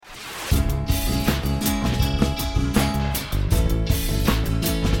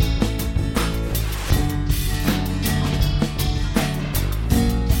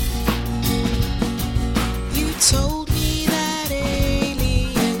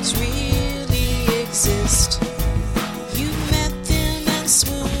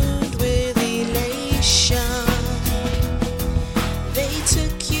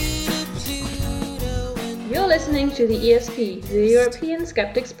to the ESP, the European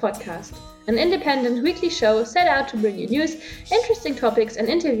Skeptics Podcast, an independent weekly show set out to bring you news, interesting topics and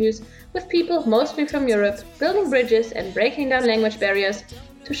interviews with people mostly from Europe, building bridges and breaking down language barriers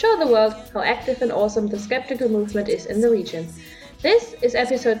to show the world how active and awesome the skeptical movement is in the region. This is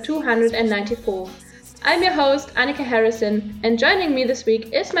episode 294. I'm your host, Annika Harrison, and joining me this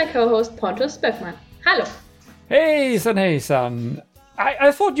week is my co-host, Pontus Böckman. Hello! Hey, son.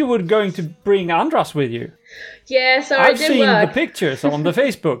 I thought you were going to bring Andras with you. Yeah, sorry, I've seen the pictures on the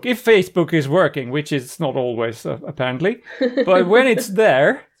Facebook. If Facebook is working, which it's not always, apparently. But when it's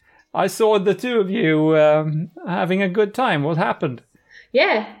there, I saw the two of you having a good time. What happened?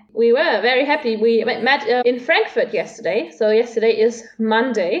 Yeah, we were very happy. We met in Frankfurt yesterday. So yesterday is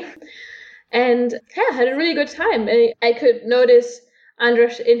Monday. And yeah, had a really good time. I could notice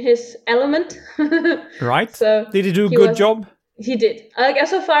Andras in his element. Right. So did he do a good job? He did.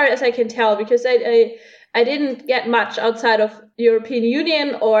 So far as I can tell, because I didn't get much outside of European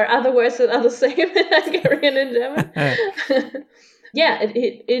Union or other words that are the same in Hungarian and German. Yeah,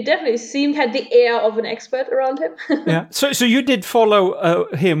 it definitely had the air of an expert around him. Yeah. So you did follow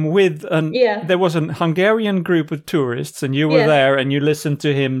him with there was a Hungarian group of tourists, and you were there, and you listened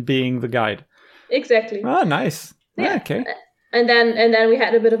to him being the guide. Exactly. Oh, nice. Yeah. Okay. And then we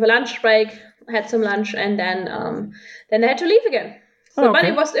had a bit of a lunch break. Had some lunch, and then they had to leave again. So, but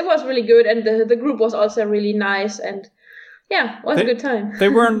it was really good, and the group was also really nice, and yeah, it was a good time. They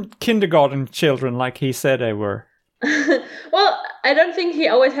weren't kindergarten children like he said they were. Well, I don't think he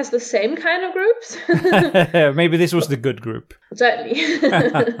always has the same kind of groups. Maybe this was the good group. Certainly.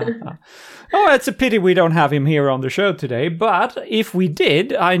 Oh, it's a pity we don't have him here on the show today, but if we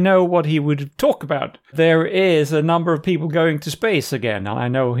did, I know what he would talk about. There is a number of people going to space again, and I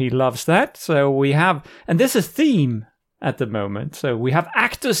know he loves that. So we have, and this is a theme at the moment, so we have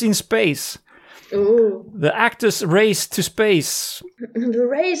actors in space. Ooh. The actors race to space. The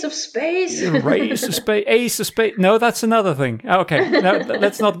race of space. Race to space. Ace of space. No, that's another thing. Okay, no,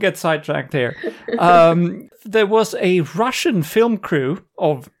 let's not get sidetracked here. There was a Russian film crew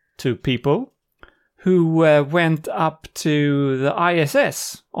of 2 people who went up to the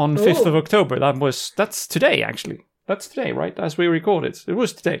ISS on 5th of October. That's today, actually. That's today, right? As we record it. It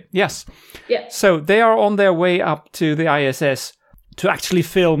was today. Yes. Yeah. So they are on their way up to the ISS to actually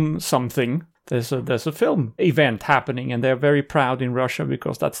film something. There's a film event happening, and they're very proud in Russia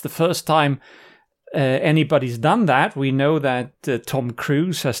because that's the first time anybody's done that. We know that Tom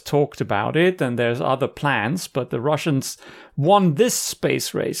Cruise has talked about it, and there's other plans, but the Russians won this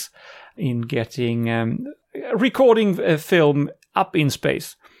space race in getting recording a film up in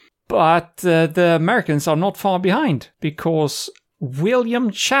space. But the Americans are not far behind because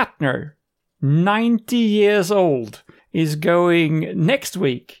William Shatner, 90 years old, is going next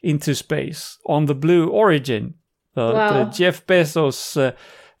week into space on the Blue Origin, the Jeff Bezos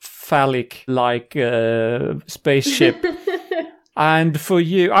phallic-like spaceship. And for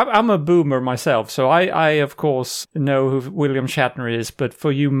you, I'm a boomer myself, so I of course know who William Shatner is, but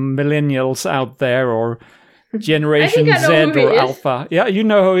for you millennials out there or Generation Z or Alpha, yeah, you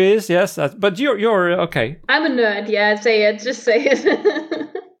know who he is, yes, but you're okay. I'm a nerd, yeah, say it, just say it.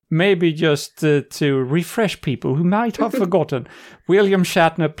 Maybe just to refresh people who might have forgotten, William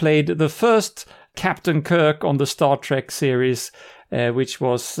Shatner played the first Captain Kirk on the Star Trek series, which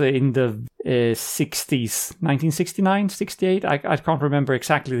was in the 60s, 1969, 68? I can't remember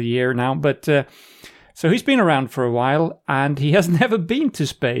exactly the year now, but so he's been around for a while, and he has never been to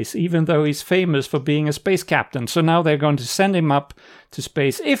space, even though he's famous for being a space captain. So now they're going to send him up to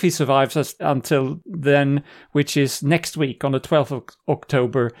space if he survives us until then, which is next week on the 12th of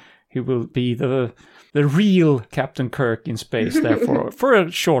October. He will be the real Captain Kirk in space there for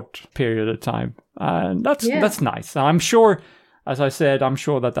a short period of time. And that's nice. I'm sure, as I said,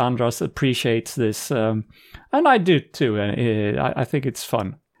 that Andras appreciates this. And I do too. I think it's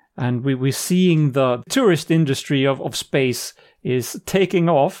fun. And we're seeing the tourist industry of space is taking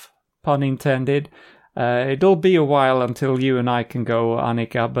off, pun intended. It'll be a while until you and I can go,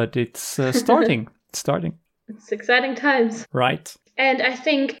 Annika, but it's starting. It's exciting times. Right. And I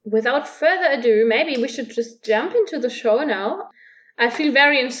think without further ado, maybe we should just jump into the show now. I feel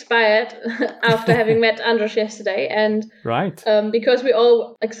very inspired after having met Andras yesterday, and right, because we're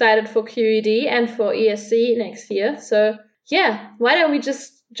all excited for QED and for ESC next year. So yeah, why don't we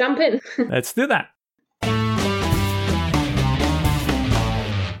just jump in? Let's do that.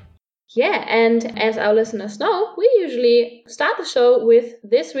 Yeah, and as our listeners know, we usually start the show with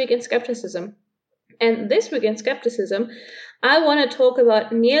This Week in Skepticism. And this week in Skepticism, I want to talk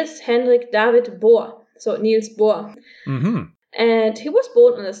about Niels Henrik David Bohr. So Niels Bohr. Mm-hmm. And he was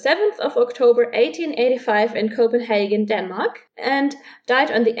born on the 7th of October 1885 in Copenhagen, Denmark, and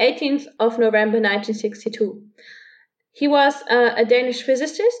died on the 18th of November 1962. He was a Danish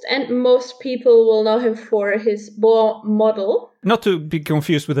physicist, and most people will know him for his Bohr model. Not to be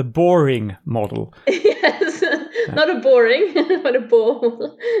confused with a boring model. Yes, not a boring, but a Bohr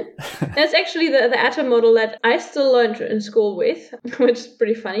model. That's actually the atom model that I still learned in school with, which is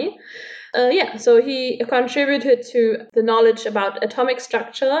pretty funny. So he contributed to the knowledge about atomic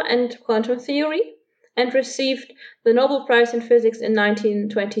structure and quantum theory, and received the Nobel Prize in Physics in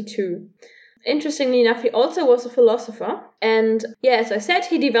 1922. Interestingly enough, he also was a philosopher. And as I said,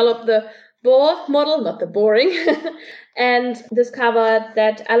 he developed the Bohr model, not the boring, and discovered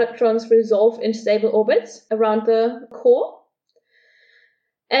that electrons resolve in stable orbits around the core.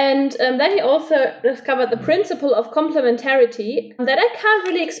 And then he also discovered the principle of complementarity that I can't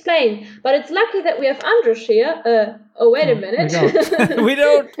really explain, but it's lucky that we have Andras here. Wait a minute.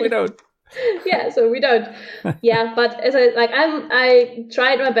 We don't. Yeah, so we don't. Yeah, but as I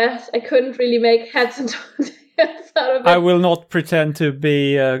tried my best. I couldn't really make heads and tails out of it. I will not pretend to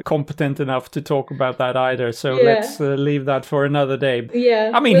be competent enough to talk about that either. So let's leave that for another day.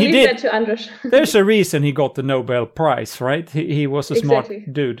 Yeah, I mean, we'll he leave did. That to Andras. There's a reason he got the Nobel Prize, right? He was a smart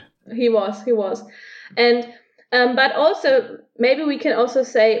dude. He was, and but also maybe we can also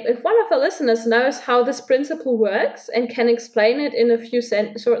say if one of our listeners knows how this principle works and can explain it in a few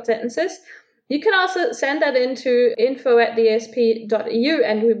short sentences, you can also send that into info@theesp.eu,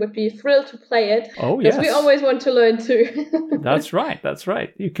 and we would be thrilled to play it. Oh, yes. Because we always want to learn too. That's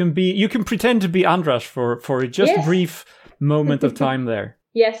right. You can pretend to be Andras for just a brief moment of time there.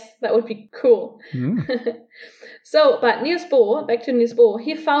 Yes, that would be cool. But Niels Bohr, back to Niels Bohr,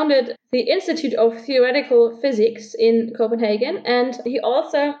 he founded the Institute of Theoretical Physics in Copenhagen, and he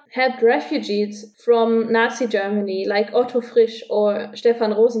also helped refugees from Nazi Germany like Otto Frisch or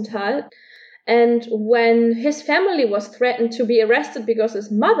Stefan Rosenthal. And when his family was threatened to be arrested because his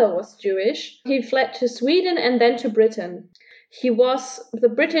mother was Jewish, he fled to Sweden and then to Britain. He was a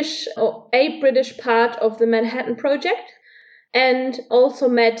British part of the Manhattan Project, and also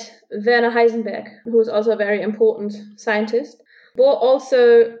met Werner Heisenberg, who was also a very important scientist. Bohr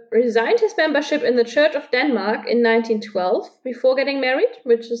also resigned his membership in the Church of Denmark in 1912 before getting married,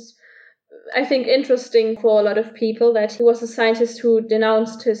 which is, I think, interesting for a lot of people that he was a scientist who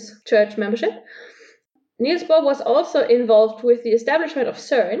denounced his church membership. Niels Bohr was also involved with the establishment of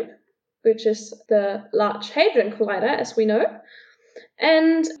CERN, which is the Large Hadron Collider, as we know.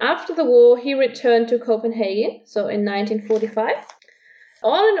 And after the war, he returned to Copenhagen, so in 1945.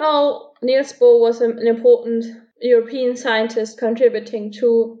 All in all, Niels Bohr was an important European scientist contributing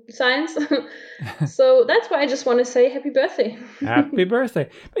to science. So that's why I just want to say happy birthday. Happy birthday.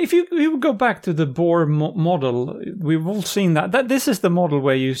 If you go back to the Bohr model, we've all seen that this is the model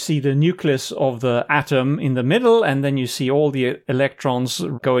where you see the nucleus of the atom in the middle, and then you see all the electrons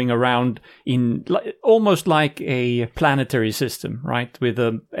going around in almost like a planetary system, right? With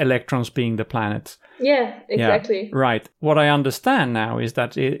the electrons being the planets. Yeah, exactly. Yeah, right. What I understand now is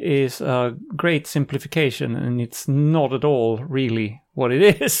that it is a great simplification, and it's not at all really what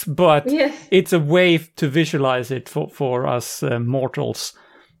it is, but it's a way to visualize it for us mortals.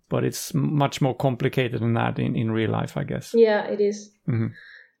 But it's much more complicated than that in real life, I guess. Yeah, it is. Mm-hmm.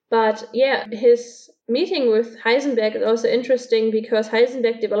 But his meeting with Heisenberg is also interesting because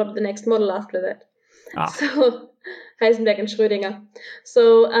Heisenberg developed the next model after that. So Heisenberg and Schrödinger.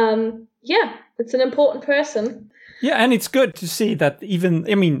 So it's an important person. Yeah, and it's good to see that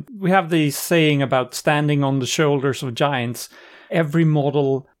we have this saying about standing on the shoulders of giants. Every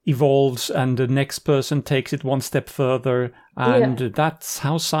model evolves and the next person takes it one step further. And that's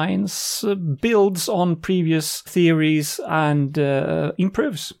how science builds on previous theories and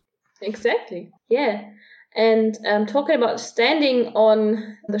improves. Exactly. Yeah. And talking about standing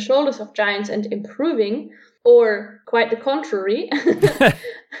on the shoulders of giants and improving, or quite the contrary,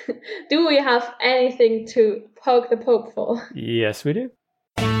 do we have anything to poke the Pope for? Yes, we do.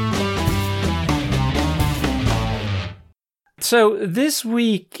 So this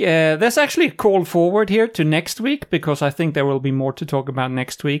week, there's actually a call forward here to next week, because I think there will be more to talk about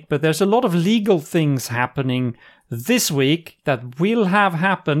next week. But there's a lot of legal things happening this week that will have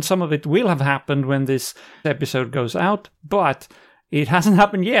happened. Some of it will have happened when this episode goes out, but it hasn't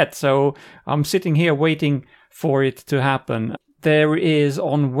happened yet. So I'm sitting here waiting for it to happen. There is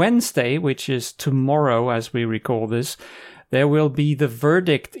on Wednesday, which is tomorrow as we record this, there will be the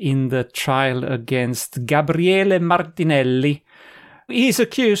verdict in the trial against Gabriele Martinelli. He is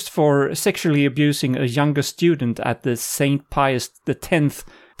accused for sexually abusing a younger student at the St. Pius X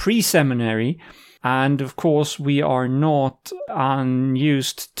pre-seminary. And of course, we are not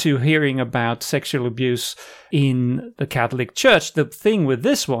unused to hearing about sexual abuse in the Catholic Church. The thing with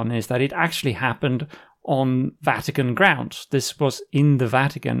this one is that it actually happened on Vatican grounds. This was in the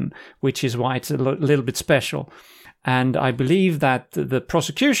Vatican, which is why it's a little bit special. And I believe that the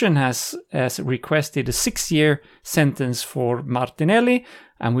prosecution has requested a 6-year sentence for Martinelli,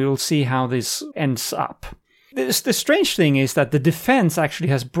 and we will see how this ends up. The strange thing is that the defense actually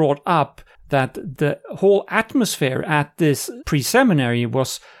has brought up that the whole atmosphere at this pre-seminary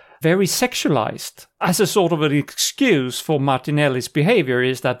was very sexualized. As a sort of an excuse for Martinelli's behavior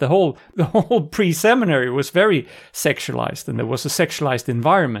is that the whole pre-seminary was very sexualized, and there was a sexualized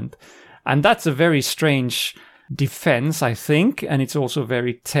environment. And that's a very strange defense, I think, and it's also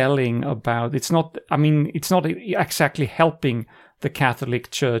very telling about it's not exactly helping the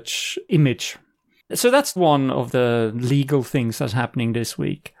Catholic Church image. So that's one of the legal things that's happening this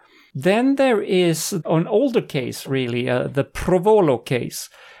week. Then there is an older case, really, the Provolo case.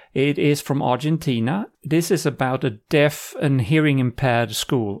 It is from Argentina. This is about a deaf and hearing impaired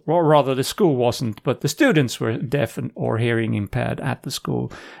school. Or rather, the school wasn't, but the students were deaf or hearing impaired at the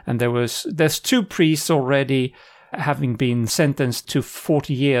school. And there's 2 priests already having been sentenced to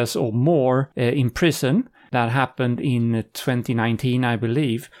 40 years or more in prison. That happened in 2019, I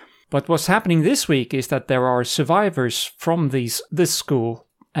believe. But what's happening this week is that there are survivors from this school,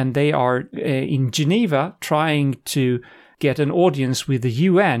 and they are in Geneva trying to get an audience with the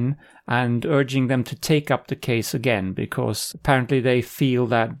UN and urging them to take up the case again, because apparently they feel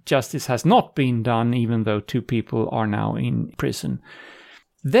that justice has not been done, even though 2 people are now in prison.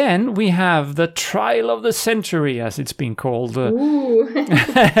 Then we have the trial of the century, as it's been called.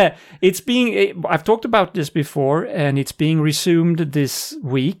 I've talked about this before, and it's being resumed this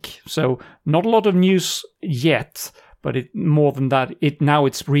week. So not a lot of news yet, but more than that, now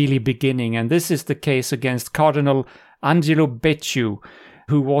it's really beginning. And this is the case against Cardinal Angelo Becciu,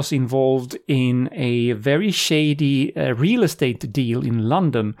 who was involved in a very shady real estate deal in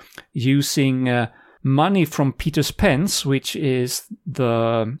London using money from Peter Spence, which is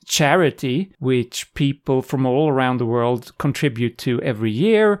the charity which people from all around the world contribute to every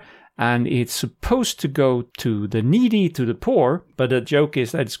year. And it's supposed to go to the needy, to the poor, but the joke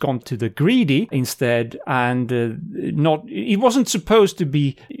is that it's gone to the greedy instead, and it wasn't supposed to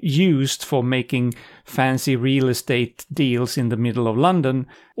be used for making fancy real estate deals in the middle of London.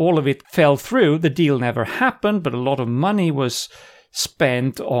 All of it fell through. The deal never happened, but a lot of money was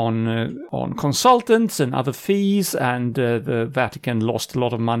spent on consultants and other fees, and the Vatican lost a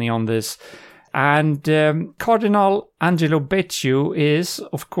lot of money on this. And Cardinal Angelo Becciu is,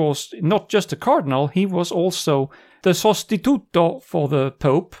 of course, not just a cardinal, he was also the sostituto for the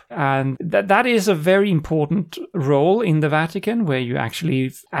Pope. And that is a very important role in the Vatican, where you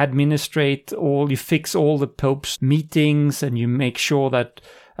actually you fix all the Pope's meetings, and you make sure that,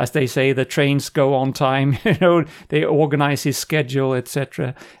 as they say, the trains go on time, they organize his schedule,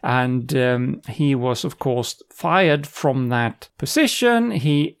 etc. And he was, of course, fired from that position.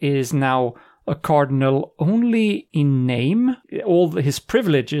 He is now a cardinal only in name. All his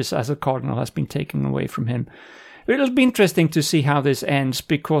privileges as a cardinal has been taken away from him. It'll be interesting to see how this ends,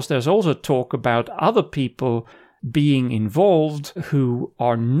 because there's also talk about other people being involved who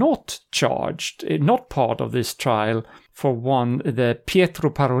are not charged, not part of this trial. For one, the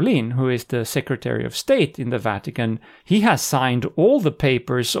Pietro Parolin, who is the Secretary of State in the Vatican, he has signed all the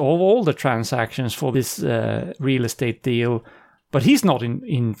papers of all the transactions for this real estate deal, but he's not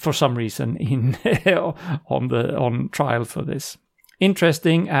in for some reason on trial for this.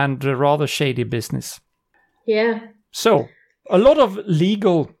 Interesting and rather shady business. Yeah. So a lot of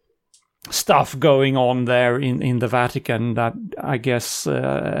legal stuff going on there in the Vatican that I guess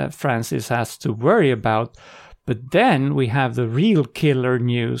Francis has to worry about. But then we have the real killer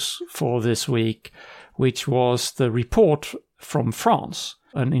news for this week, which was the report from France.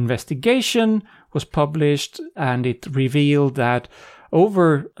 An investigation was published, and it revealed that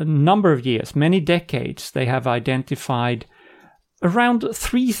over a number of years, many decades, they have identified around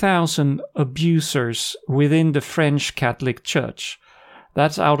 3,000 abusers within the French Catholic Church.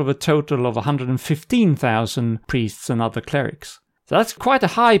 That's out of a total of 115,000 priests and other clerics. So that's quite a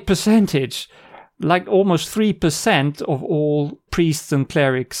high percentage. Like almost 3% of all priests and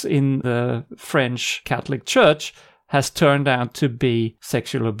clerics in the French Catholic Church has turned out to be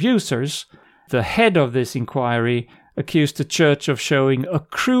sexual abusers. The head of this inquiry accused the church of showing a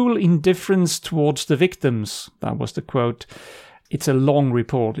cruel indifference towards the victims. That was the quote. It's a long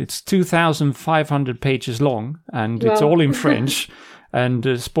report. It's 2,500 pages long, and It's all in French.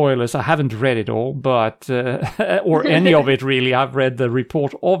 And spoilers, I haven't read it all, but or any of it really. I've read the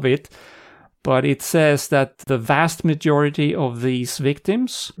report of it. But it says that the vast majority of these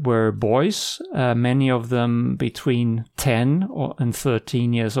victims were boys, many of them between 10 and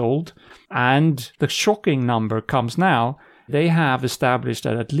 13 years old. And the shocking number comes now. They have established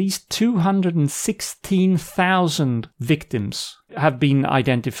that at least 216,000 victims have been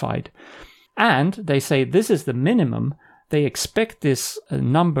identified. And they say this is the minimum. They expect this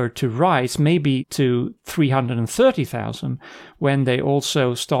number to rise maybe to 330,000 when they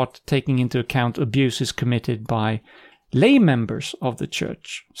also start taking into account abuses committed by lay members of the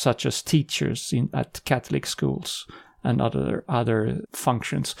church, such as teachers at Catholic schools and other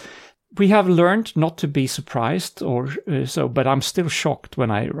functions. We have learned not to be surprised but I'm still shocked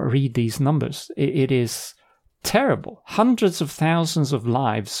when I read these numbers. It is terrible. Hundreds of thousands of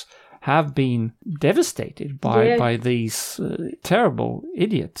lives have been devastated by these terrible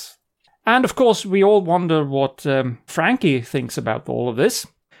idiots. And of course, we all wonder what Frankie thinks about all of this.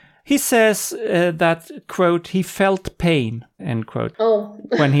 He says that, quote, he felt pain, end quote,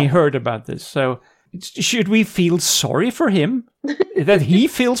 when he heard about this. So should we feel sorry for him that he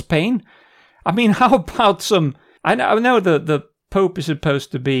feels pain? I mean, how about some... I know the Pope is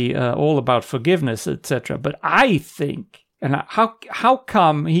supposed to be all about forgiveness, etc. But I think... And how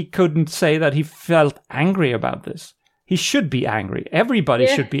come he couldn't say that he felt angry about this? He should be angry. Everybody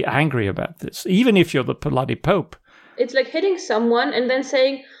should be angry about this, even if you're the bloody Pope. It's like hitting someone and then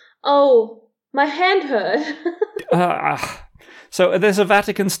saying, "Oh, my hand hurt." So there's a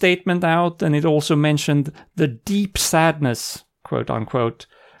Vatican statement out, and it also mentioned the deep sadness, quote unquote,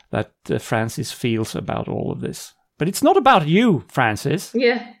 that Francis feels about all of this. But it's not about you, Francis.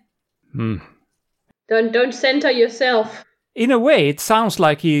 Yeah. Don't center yourself. In a way, it sounds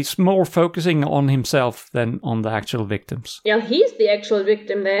like he's more focusing on himself than on the actual victims. Yeah, he's the actual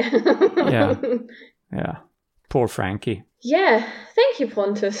victim there. Yeah. Poor Frankie. Yeah, thank you,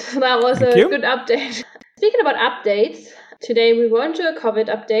 Pontus. That was a good update. Speaking about updates, today we won't do a COVID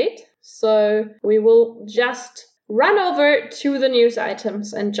update, so we will just run over to the news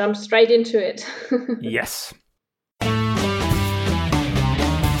items and jump straight into it. Yes.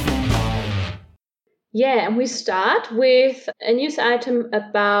 Yeah, and we start with a news item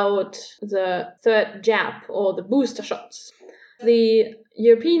about the third jab or the booster shots. The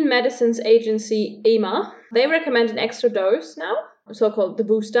European Medicines Agency, EMA, they recommend an extra dose now, so-called the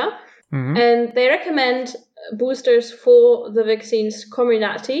booster. Mm-hmm. And they recommend boosters for the vaccines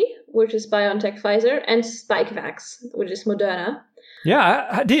Comirnaty, which is BioNTech Pfizer, and Spikevax, which is Moderna.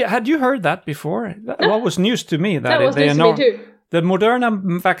 Yeah, had you heard that before? No. That was news to me. That was news to me too. The Moderna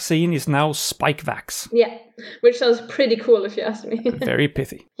vaccine is now Spikevax. Yeah, which sounds pretty cool if you ask me. Very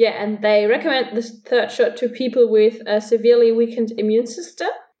pithy. Yeah, and they recommend this third shot to people with a severely weakened immune system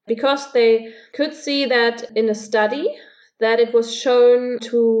because they could see that in a study that it was shown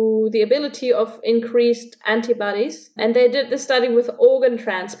to the ability of increased antibodies. And they did the study with organ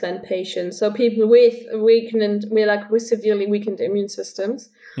transplant patients, so people with severely weakened immune systems.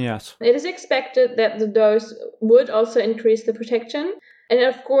 Yes. It is expected that the dose would also increase the protection. And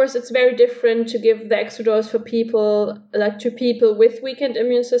of course, it's very different to give the extra dose for people, like to people with weakened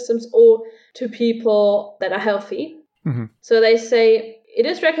immune systems or to people that are healthy. Mm-hmm. So they say it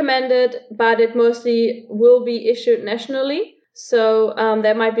is recommended, but it mostly will be issued nationally. So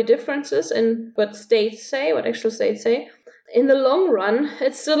there might be differences in what actual states say. In the long run,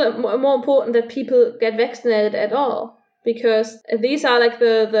 it's still more important that people get vaccinated at all, because these are like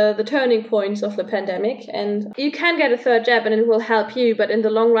the turning points of the pandemic. And you can get a third jab and it will help you, but in the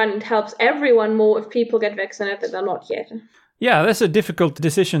long run, it helps everyone more if people get vaccinated that are not yet. Yeah, that's a difficult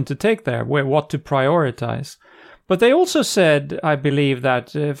decision to take there, what to prioritize. But they also said, I believe,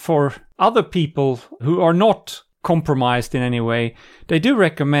 that for other people who are not compromised in any way, they do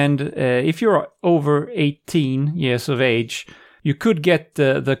recommend, if you're over 18 years of age, you could get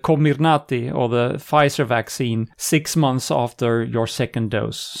the Comirnaty or the Pfizer vaccine 6 months after your second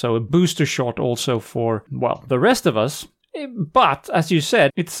dose. So a booster shot also for, the rest of us. But, as you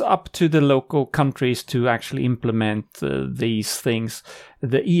said, it's up to the local countries to actually implement these things.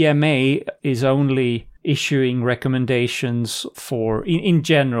 The EMA is only issuing recommendations for in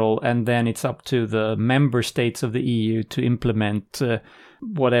general, and then it's up to the member states of the EU to implement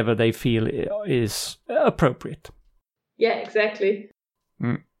whatever they feel is appropriate. Yeah, exactly.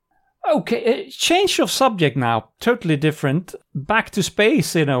 Okay, change of subject now, totally different. Back to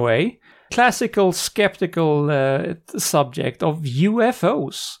space in a way. Classical skeptical subject of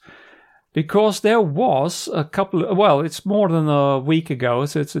UFOs. Because there was it's more than a week ago,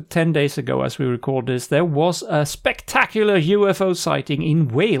 so it's 10 days ago as we record this, there was a spectacular UFO sighting in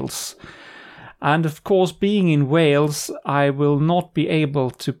Wales. And of course, being in Wales, I will not be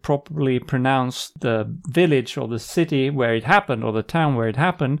able to properly pronounce the village or the city where it happened or the town where it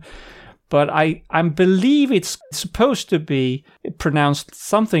happened. But I believe it's supposed to be pronounced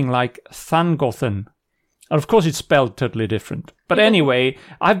something like Llangollen. And of course, it's spelled totally different. But anyway,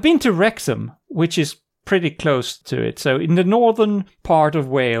 I've been to Wrexham, which is pretty close to it. So in the northern part of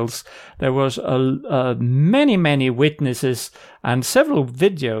Wales, there was many witnesses and several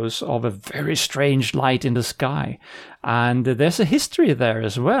videos of a very strange light in the sky. And there's a history there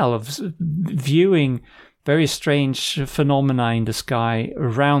as well of viewing very strange phenomena in the sky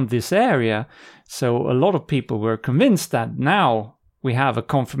around this area. So a lot of people were convinced that now we have a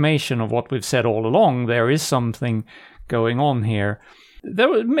confirmation of what we've said all along. There is something going on here.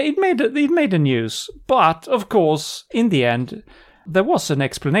 It made the news, but of course, in the end, there was an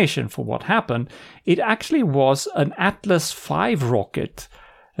explanation for what happened. It actually was an Atlas V rocket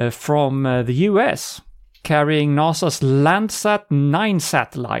from the US, carrying NASA's Landsat 9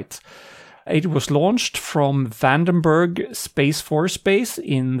 satellite. It was launched from Vandenberg Space Force Base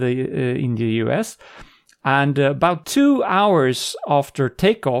in the US. And about 2 hours after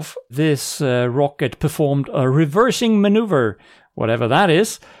takeoff, this rocket performed a reversing maneuver, whatever that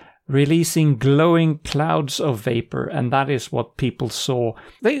is, releasing glowing clouds of vapor. And that is what people saw.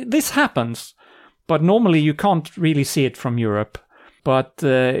 This happens, but normally you can't really see it from Europe. But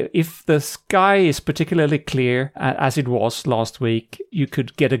if the sky is particularly clear, as it was last week, you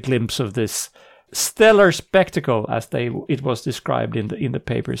could get a glimpse of this stellar spectacle, as it was described in the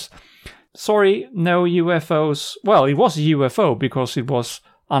papers. Sorry, no UFOs. Well, it was a UFO because it was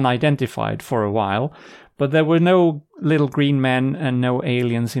unidentified for a while, but there were no little green men and no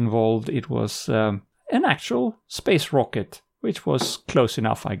aliens involved. It was an actual space rocket, which was close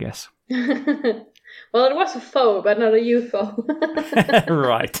enough, I guess. Well, it was a foe, but not a UFO.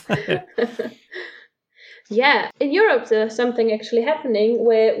 Right. Yeah, in Europe there's something actually happening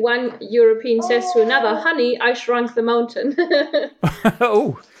where one European says to another, "Honey, I shrunk the mountain."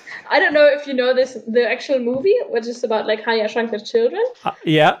 Oh. I don't know if you know the actual movie, which is about like Honey, I Shrunk the Children.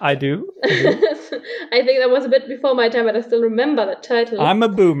 Yeah, I do. I think that was a bit before my time, but I still remember the title. I'm a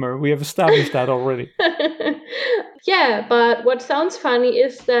boomer. We have established that already. Yeah, but what sounds funny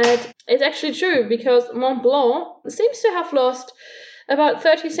is that it's actually true, because Mont Blanc seems to have lost about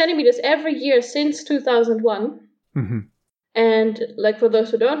 30 centimeters every year since 2001. Mm-hmm. And like for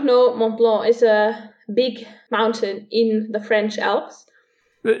those who don't know, Mont Blanc is a big mountain in the French Alps.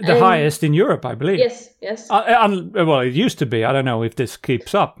 The highest in Europe, I believe. Yes. Well, it used to be. I don't know if this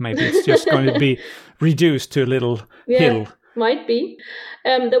keeps up. Maybe it's just going to be reduced to a little hill. Might be.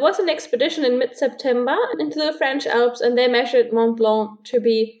 There was an expedition in mid-September into the French Alps, and they measured Mont Blanc to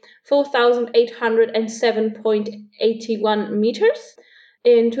be 4,807.81 meters.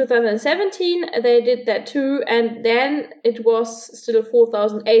 In 2017, they did that too, and then it was still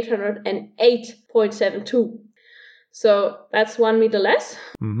 4,808.72. So that's 1 meter less.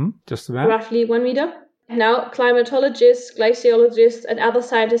 Mm-hmm. Just about. Roughly 1 meter. Now, climatologists, glaciologists, and other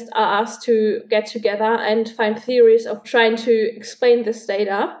scientists are asked to get together and find theories of trying to explain this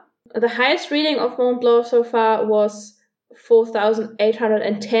data. The highest reading of Mont Blanc so far was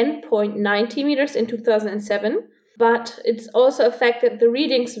 4,810.90 meters in 2007. But it's also a fact that the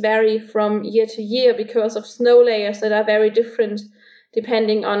readings vary from year to year because of snow layers that are very different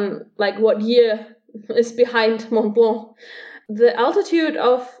depending on like what year is behind Mont Blanc. The altitude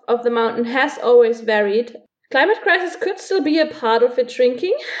of the mountain has always varied. Climate crisis could still be a part of it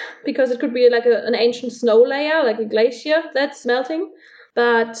shrinking, because it could be like an ancient snow layer, like a glacier that's melting.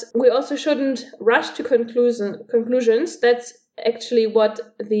 But we also shouldn't rush to conclusions. That's actually what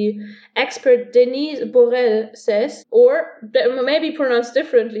the expert Denise Borel says, or maybe pronounced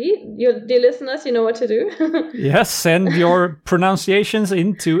differently. Dear listeners, you know what to do. Yes, send your pronunciations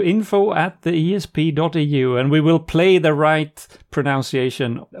into info@theesp.eu and we will play the right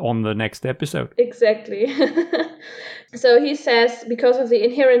pronunciation on the next episode. Exactly. So he says, because of the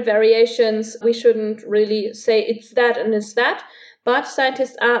inherent variations, we shouldn't really say it's that and it's that. But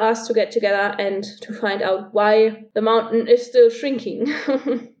scientists are asked to get together and to find out why the mountain is still shrinking.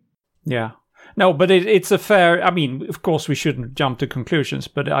 Yeah. No, but it's a fair... I mean, of course, we shouldn't jump to conclusions,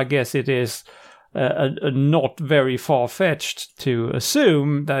 but I guess it is not very far-fetched to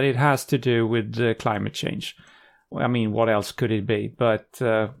assume that it has to do with climate change. I mean, what else could it be? But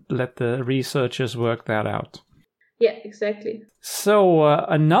let the researchers work that out. Yeah, exactly. So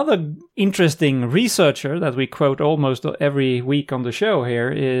another interesting researcher that we quote almost every week on the show here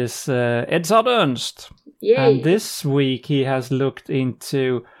is Edzard Ernst. Yay. And this week he has looked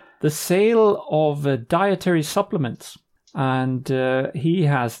into the sale of dietary supplements. And he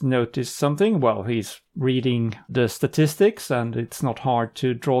has noticed something. Well, he's reading the statistics, and it's not hard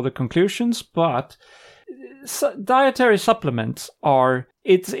to draw the conclusions, but dietary supplements are,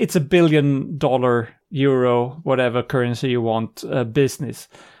 it's $1 billion, euro, whatever currency you want, business.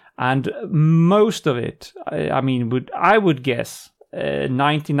 And most of it, I would guess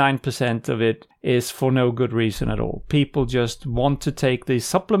 99% of it is for no good reason at all. People just want to take these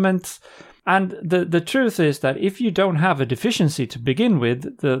supplements. And the truth is that if you don't have a deficiency to begin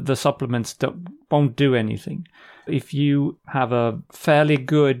with, the supplements won't do anything. If you have a fairly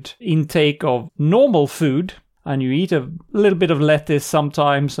good intake of normal food, and you eat a little bit of lettuce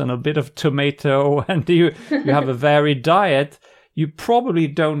sometimes and a bit of tomato, and you have a varied diet, you probably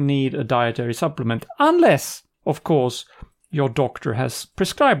don't need a dietary supplement, unless, of course, your doctor has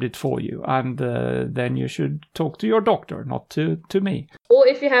prescribed it for you, and then you should talk to your doctor, not to me. Or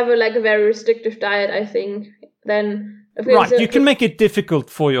if you have a very restrictive diet, I think, then... Right, you can make it difficult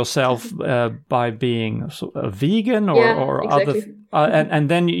for yourself by being a vegan or exactly. other... and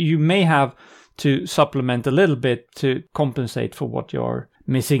then you may have to supplement a little bit to compensate for what you're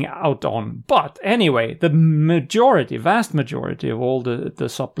missing out on. But anyway, the vast majority of all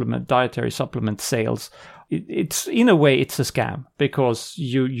the dietary supplement sales, it's in a way, it's a scam, because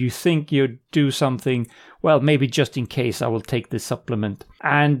you think you do something, well, maybe just in case I will take this supplement,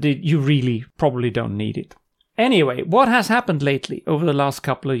 and you really probably don't need it. Anyway, what has happened lately over the last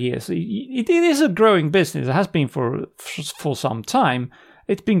couple of years? It is a growing business. It has been for some time.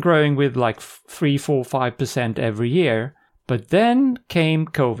 It's been growing with 3, 4, 5% every year. But then came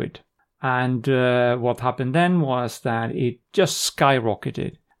COVID. And what happened then was that it just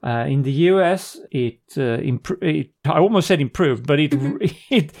skyrocketed. In the US, I almost said improved, but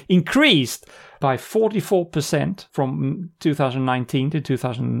it increased by 44% from 2019 to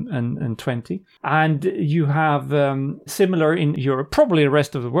 2020. And you have similar in Europe, probably the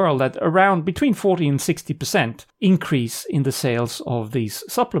rest of the world, that around between 40 and 60% increase in the sales of these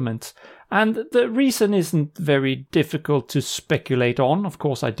supplements. And the reason isn't very difficult to speculate on. Of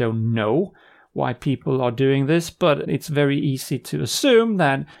course, I don't know why people are doing this, but it's very easy to assume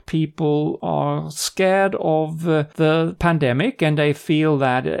that people are scared of the pandemic, and they feel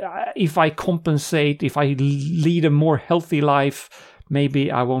that if I compensate, if I lead a more healthy life,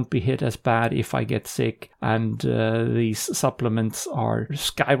 maybe I won't be hit as bad if I get sick. And these supplements are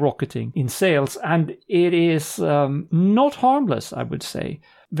skyrocketing in sales, and it is not harmless, I would say.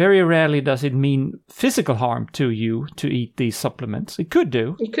 Very rarely does it mean physical harm to you to eat these supplements. It could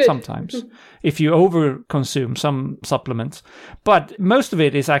do sometimes if you overconsume some supplements. But most of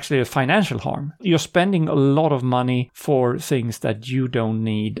it is actually a financial harm. You're spending a lot of money for things that you don't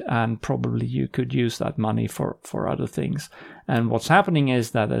need, and probably you could use that money for other things. And what's happening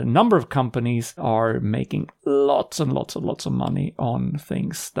is that a number of companies are making lots and lots and lots of money on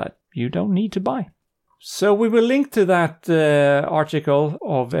things that you don't need to buy. So we will link to that article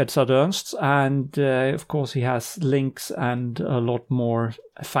of Ed Ernst, and of course he has links and a lot more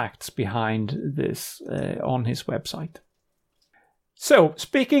facts behind this on his website. So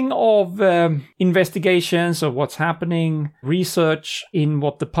speaking of investigations of what's happening, research in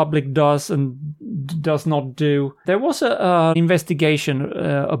what the public does and does not do, there was an investigation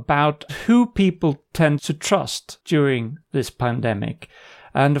about who people tend to trust during this pandemic.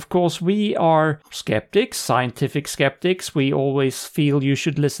 And of course, we are skeptics, scientific skeptics. We always feel you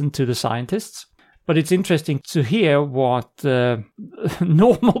should listen to the scientists. But it's interesting to hear what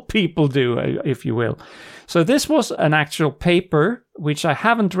normal people do, if you will. So this was an actual paper, which I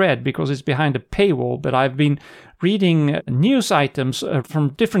haven't read because it's behind a paywall, but I've been reading news items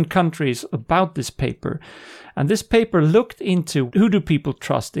from different countries about this paper. And this paper looked into who do people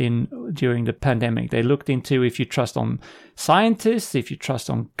trust in during the pandemic. They looked into if you trust on scientists, if you trust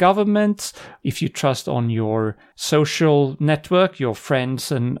on governments, if you trust on your social network, your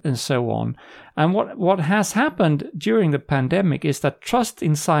friends, and so on. And what has happened during the pandemic is that trust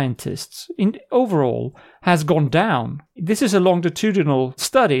in scientists overall has gone down. This is a longitudinal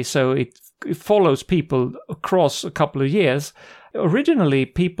study, so it follows people across a couple of years. Originally,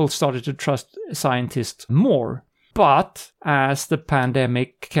 people started to trust scientists more, but as the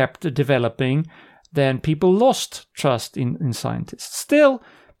pandemic kept developing, then people lost trust in scientists. Still,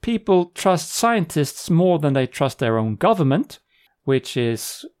 people trust scientists more than they trust their own government, which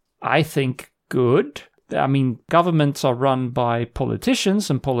is, I think, good. I mean, governments are run by politicians,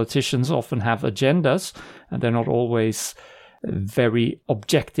 and politicians often have agendas, and they're not always very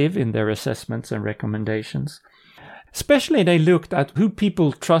objective in their assessments and recommendations. Especially they looked at who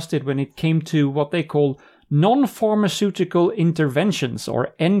people trusted when it came to what they call non-pharmaceutical interventions,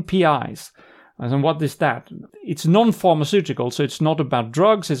 or NPIs. And what is that? It's non-pharmaceutical, so it's not about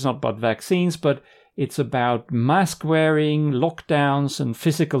drugs, it's not about vaccines, but it's about mask wearing, lockdowns, and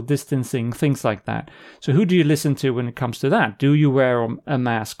physical distancing, things like that. So who do you listen to when it comes to that? Do you wear a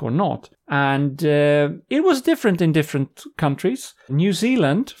mask or not? And it was different in different countries. New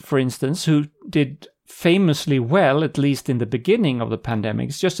Zealand, for instance, who did famously well, at least in the beginning of the pandemic,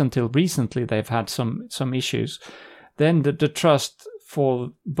 it's just until recently they've had some issues. Then the trust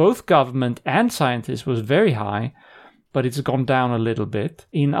for both government and scientists was very high, but it's gone down a little bit.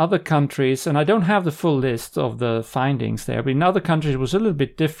 In other countries, and I don't have the full list of the findings there, but in other countries it was a little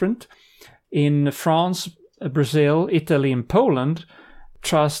bit different. In France, Brazil, Italy, and Poland,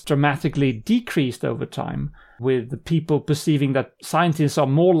 trust dramatically decreased over time, with the people perceiving that scientists are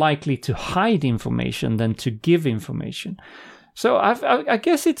more likely to hide information than to give information. So I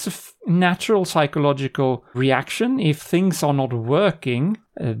guess it's a natural psychological reaction. If things are not working,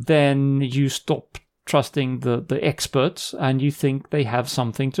 then you stop trusting the experts and you think they have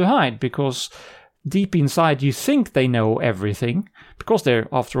something to hide, because deep inside you think they know everything because they're,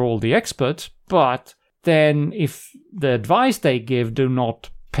 after all, the experts. But then if the advice they give do not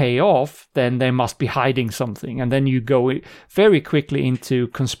pay off, then they must be hiding something. And then you go very quickly into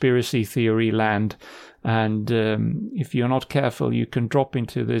conspiracy theory land. And if you're not careful, you can drop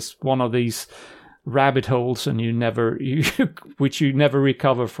into one of these rabbit holes and which you never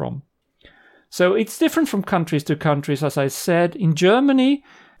recover from. So it's different from countries to countries. As I said, in Germany,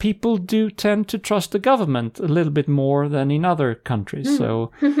 people do tend to trust the government a little bit more than in other countries.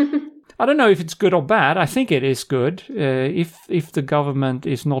 So I don't know if it's good or bad. I think it is good. If the government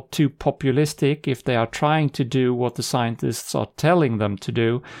is not too populistic, if they are trying to do what the scientists are telling them to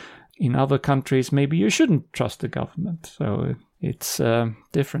do. In other countries, maybe you shouldn't trust the government. So it's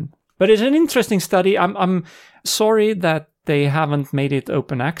different. But it's an interesting study. I'm sorry that they haven't made it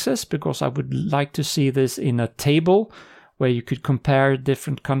open access, because I would like to see this in a table where you could compare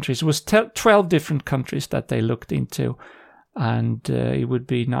different countries. It was 12 different countries that they looked into, and it would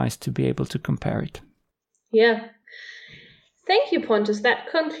be nice to be able to compare it. Yeah. Thank you, Pontus.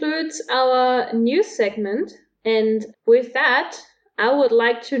 That concludes our news segment. And with that, I would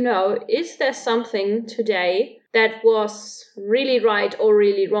like to know, is there something today that was really right or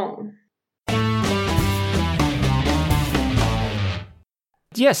really wrong?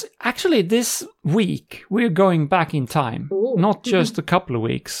 Yes, actually this week we're going back in time. Ooh. Not just a couple of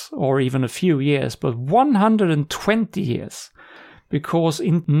weeks or even a few years, but 120 years. Because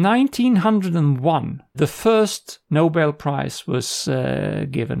in 1901, the first Nobel Prize was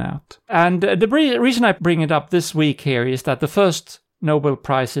given out. And the reason I bring it up this week here is that the first Nobel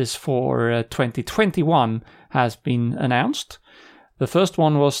Prizes for 2021 has been announced. The first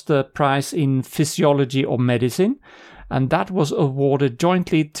one was the prize in physiology or medicine, and that was awarded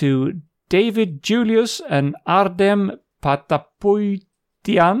jointly to David Julius and Ardem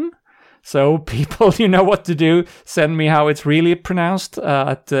Patapoutian. So people, you know what to do. Send me how it's really pronounced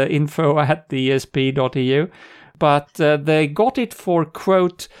at info@theesp.eu. But they got it for,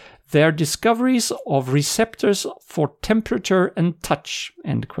 quote, their discoveries of receptors for temperature and touch,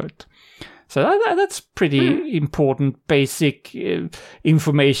 end quote. So that's pretty important, basic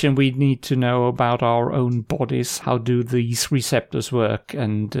information we need to know about our own bodies. How do these receptors work,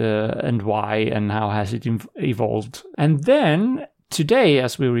 and why, and how has it evolved? And then today,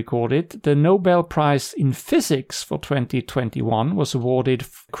 as we record it, the Nobel Prize in Physics for 2021 was awarded,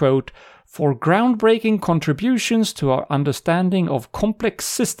 quote, for groundbreaking contributions to our understanding of complex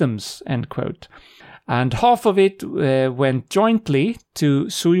systems, end quote. And half of it went jointly to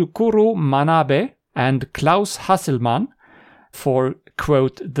Suyukuru Manabe and Klaus Hasselmann for,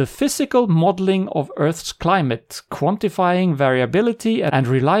 quote, the physical modeling of Earth's climate, quantifying variability and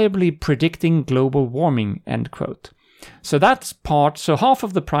reliably predicting global warming, end quote. So that's part. So half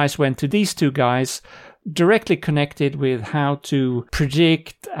of the prize went to these two guys, directly connected with how to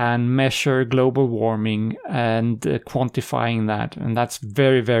predict and measure global warming and quantifying that. And that's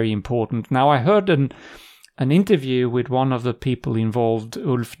very, very important. Now, I heard an interview with one of the people involved,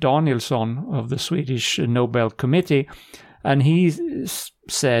 Ulf Danielsson of the Swedish Nobel Committee, and he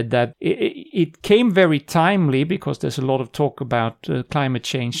said that it came very timely because there's a lot of talk about climate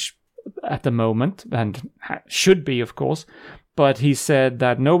change at the moment, and should be, of course. But he said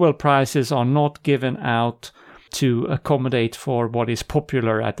that Nobel Prizes are not given out to accommodate for what is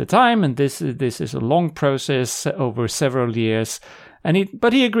popular at the time, and this is a long process over several years.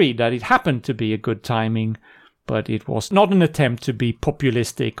 But he agreed that it happened to be a good timing, but it was not an attempt to be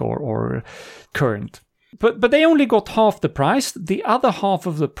populistic or current. But they only got half the prize. The other half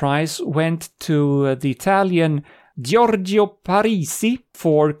of the prize went to the Italian Giorgio Parisi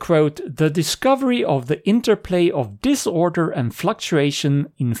for, quote, the discovery of the interplay of disorder and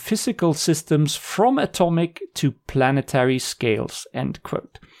fluctuation in physical systems from atomic to planetary scales, end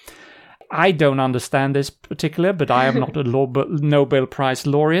quote. I don't understand this particular, but I am not a Nobel Prize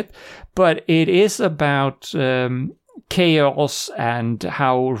laureate, but it is about chaos and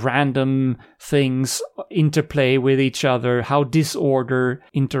how random things interplay with each other, how disorder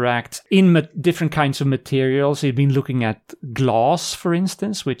interacts in different kinds of materials. He's been looking at glass, for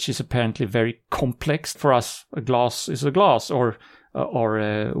instance, which is apparently very complex. For us, a glass is a glass, or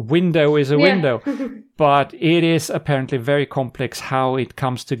a window is a window. But it is apparently very complex how it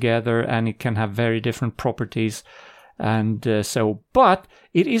comes together, and it can have very different properties. And but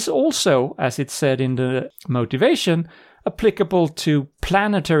it is also, as it said in the motivation, applicable to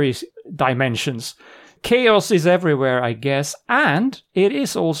planetary dimensions. Chaos is everywhere, I guess, and it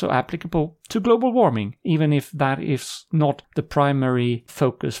is also applicable to global warming, even if that is not the primary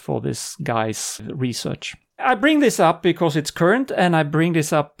focus for this guy's research. I bring this up because it's current, and I bring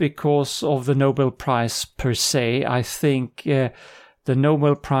this up because of the Nobel Prize per se. I think the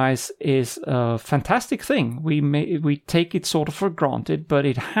Nobel Prize is a fantastic thing. We take it sort of for granted, but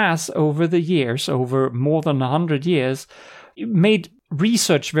it has over the years, over more than 100 years, made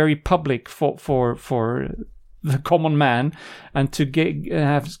research very public for the common man, and to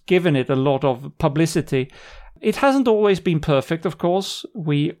have given it a lot of publicity. It hasn't always been perfect, of course.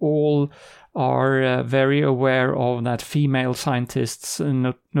 We all are very aware of that female scientists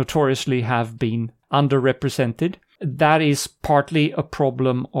notoriously have been underrepresented. That is partly a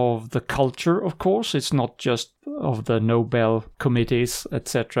problem of the culture, of course. It's not just of the Nobel committees,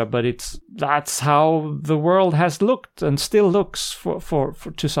 etc., but that's how the world has looked and still looks for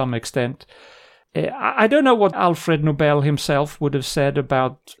to some extent. I don't know what Alfred Nobel himself would have said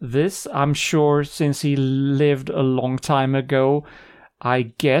about this. I'm sure since he lived a long time ago, I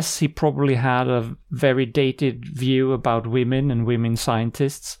guess he probably had a very dated view about women and women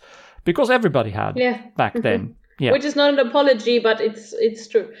scientists, because everybody had back then. Yeah. Which is not an apology, but it's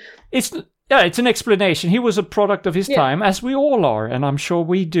true. It's an explanation. He was a product of his time, as we all are, and I'm sure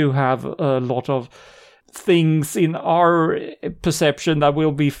we do have a lot of things in our perception that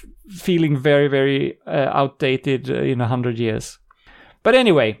will be feeling very, very outdated in 100 years. But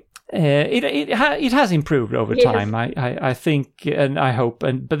anyway, it has improved over time. I think, and I hope,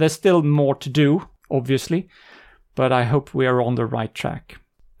 but there's still more to do, obviously. But I hope we are on the right track.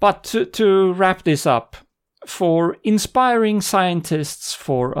 But to wrap this up, for inspiring scientists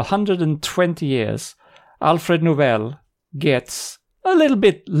for 120 years, Alfred Nobel gets a little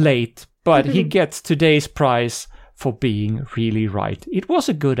bit late, but he gets today's prize for being really right. It was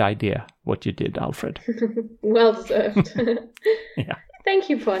a good idea, what you did, Alfred. Well deserved. Yeah. Thank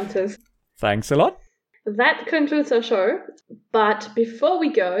you, Pontus. Thanks a lot. That concludes our show. But before we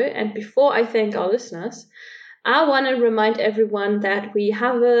go, and before I thank our listeners, I want to remind everyone that we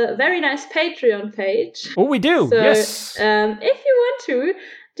have a very nice Patreon page. Oh, we do, so, yes. If you want to,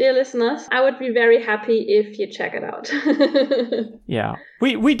 dear listeners, I would be very happy if you check it out. Yeah,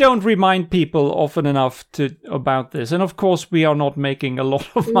 we don't remind people often enough about this. And of course, we are not making a lot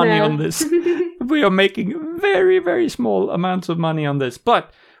of money on this. We are making very, very small amounts of money on this.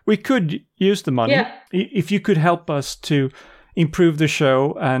 But we could use the money if you could help us to improve the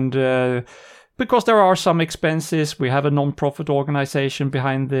show. And because there are some expenses, we have a non-profit organization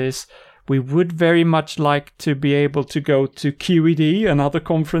behind this. We would very much like to be able to go to QED and other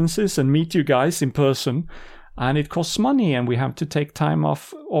conferences and meet you guys in person. And it costs money, and we have to take time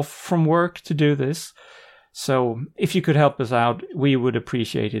off from work to do this. So if you could help us out, we would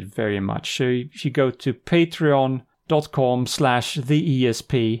appreciate it very much. So if you go to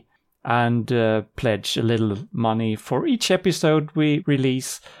patreon.com/TheESP and pledge a little money for each episode we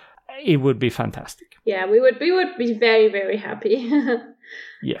release, it would be fantastic. Yeah, we would be very, very happy.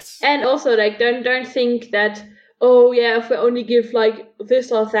 Yes. And also, like, don't think that, oh yeah, if we only give like this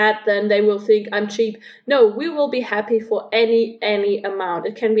or that, then they will think I'm cheap. No, we will be happy for any amount.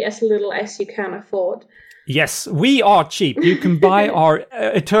 It can be as little as you can afford. Yes, we are cheap. You can buy our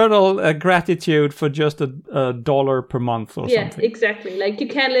eternal gratitude for just $1 per month or something. Yeah, exactly. Like, you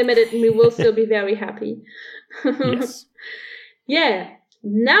can limit it and we will still be very happy. Yes. Yeah.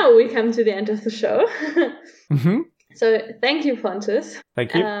 Now we come to the end of the show. Mm-hmm. So thank you, Pontus.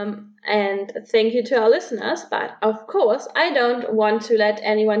 Thank you. And thank you to our listeners. But of course, I don't want to let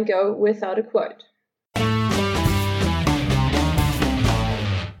anyone go without a quote.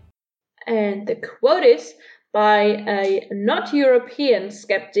 And the quote is by a not European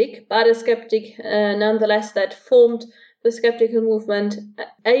skeptic, but a skeptic nonetheless that formed the skeptical movement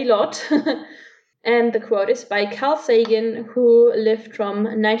a lot. And the quote is by Carl Sagan, who lived from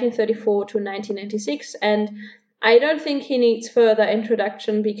 1934 to 1996. And I don't think he needs further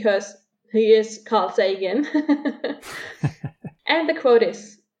introduction because he is Carl Sagan. And the quote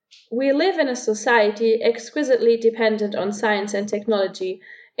is, "We live in a society exquisitely dependent on science and technology,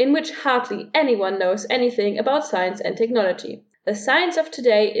 in which hardly anyone knows anything about science and technology. The science of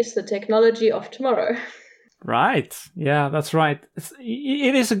today is the technology of tomorrow." Right. Yeah, that's right.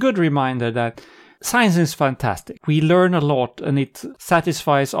 It is a good reminder that science is fantastic. We learn a lot and it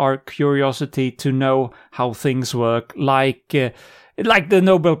satisfies our curiosity to know how things work, like the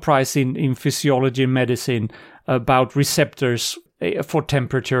Nobel Prize in Physiology and Medicine about receptors for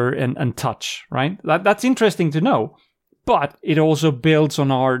temperature and touch, right? That's interesting to know. But it also builds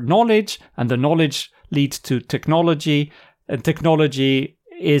on our knowledge, and the knowledge leads to technology, and technology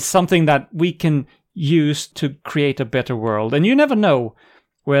is something that we can use to create a better world. And you never know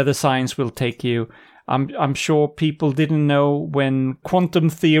where the science will take you. I'm sure people didn't know when quantum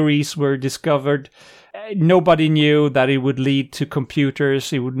theories were discovered. Nobody knew that it would lead to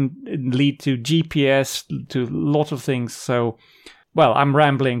computers. It would lead to GPS, to a lot of things. So, well, I'm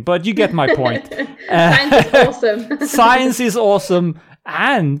rambling, but you get my point. Science is awesome. Science is awesome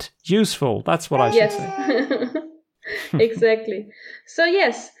and useful. That's what I should say. Exactly. So,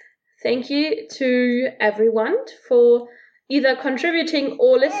 yes, thank you to everyone for either contributing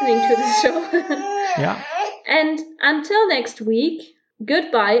or listening to the show. Yeah. And until next week,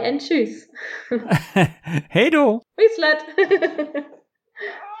 goodbye and tschüss. Hej då! Vislat!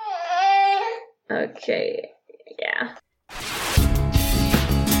 Okay, yeah.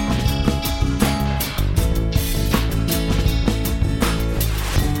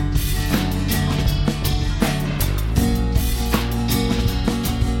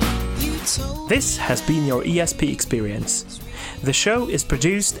 This has been your ESP experience. The show is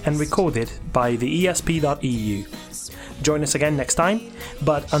produced and recorded by TheESP.eu. Join us again next time,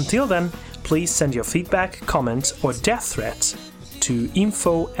 but until then, please send your feedback, comments or death threats to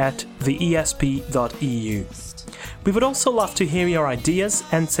info@theesp.eu. We would also love to hear your ideas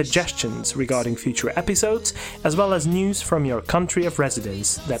and suggestions regarding future episodes, as well as news from your country of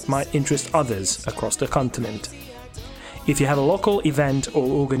residence that might interest others across the continent. If you have a local event or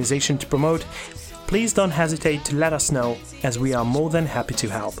organization to promote, please don't hesitate to let us know, as we are more than happy to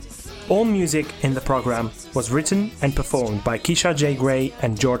help. All music in the program was written and performed by Keisha J. Gray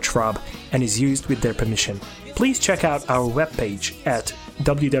and George Schwab and is used with their permission. Please check out our webpage at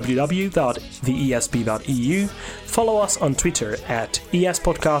www.theesp.eu, follow us on Twitter at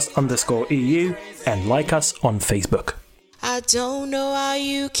espodcast_EU, and like us on Facebook. I don't know how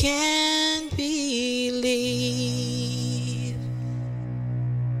you can believe.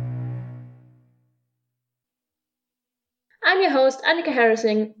 I'm your host, Annika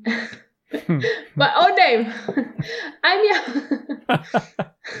Harrising. My own name. I'm your...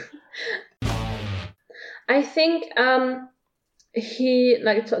 I think no,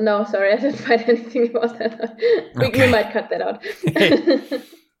 sorry, I didn't find anything about that. We might cut that out.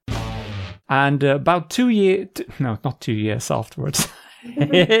 And about 2 years, no, not 2 years afterwards,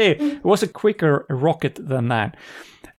 it was a quicker rocket than that.